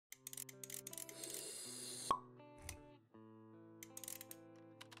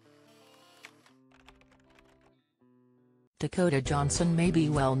Dakota Johnson may be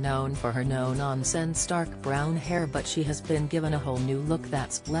well known for her no-nonsense dark brown hair, but she has been given a whole new look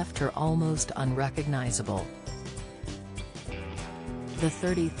that's left her almost unrecognizable. The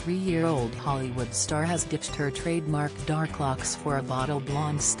 33-year-old Hollywood star has ditched her trademark dark locks for a bottle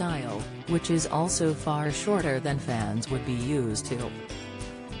blonde style, which is also far shorter than fans would be used to.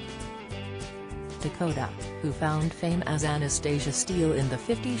 Dakota, who found fame as Anastasia Steele in the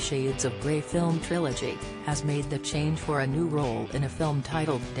 50 Shades of Grey film trilogy, has made the change for a new role in a film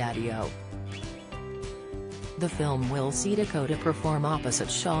titled Daddy-O. The film will see Dakota perform opposite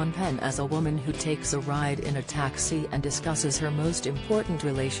Sean Penn as a woman who takes a ride in a taxi and discusses her most important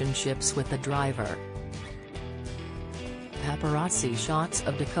relationships with the driver. Paparazzi shots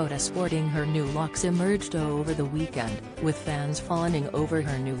of Dakota sporting her new locks emerged over the weekend, with fans fawning over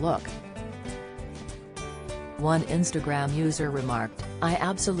her new look. One Instagram user remarked, "I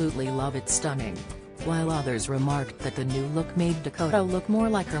absolutely love it, stunning," while others remarked that the new look made Dakota look more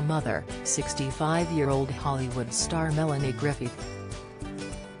like her mother, 65-year-old Hollywood star Melanie Griffith.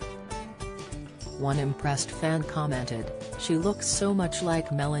 One impressed fan commented, "She looks so much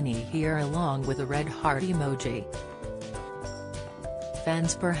like Melanie here," along with a red heart emoji.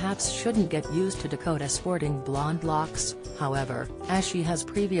 Fans perhaps shouldn't get used to Dakota sporting blonde locks, however, as she has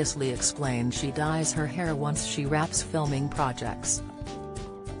previously explained she dyes her hair once she wraps filming projects.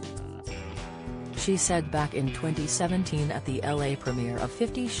 She said back in 2017 at the LA premiere of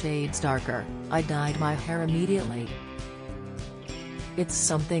 50 Shades Darker, "I dyed my hair immediately. It's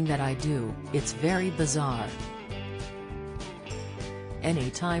something that I do, it's very bizarre.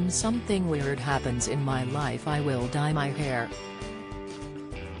 Anytime something weird happens in my life I will dye my hair.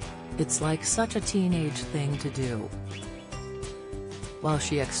 It's like such a teenage thing to do." While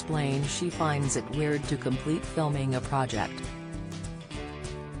she explained she finds it weird to complete filming a project.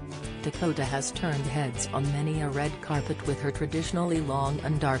 Dakota has turned heads on many a red carpet with her traditionally long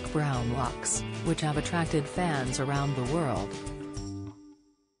and dark brown locks, which have attracted fans around the world.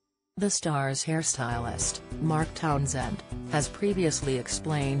 The star's hairstylist, Mark Townsend, has previously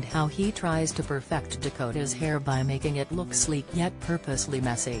explained how he tries to perfect Dakota's hair by making it look sleek yet purposely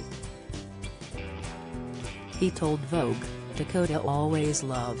messy. He told Vogue, "Dakota always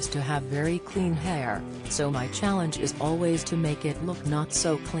loves to have very clean hair, so my challenge is always to make it look not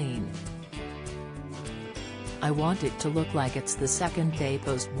so clean. I want it to look like it's the second day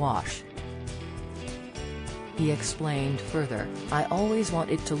post-wash." He explained further, "I always want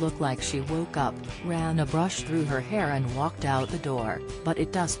it to look like she woke up, ran a brush through her hair and walked out the door, but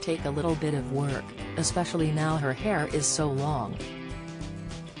it does take a little bit of work, especially now her hair is so long.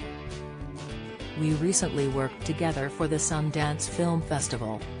 We recently worked together for the Sundance Film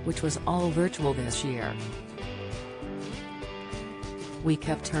Festival, which was all virtual this year. We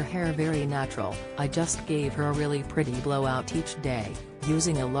kept her hair very natural, I just gave her a really pretty blowout each day,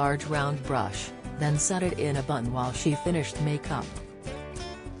 using a large round brush, then set it in a bun while she finished makeup.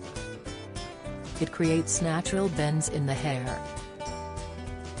 It creates natural bends in the hair."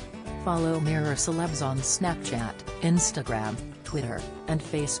 Follow Mirror Celebs on Snapchat, Instagram, Twitter, and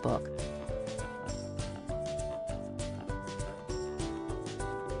Facebook.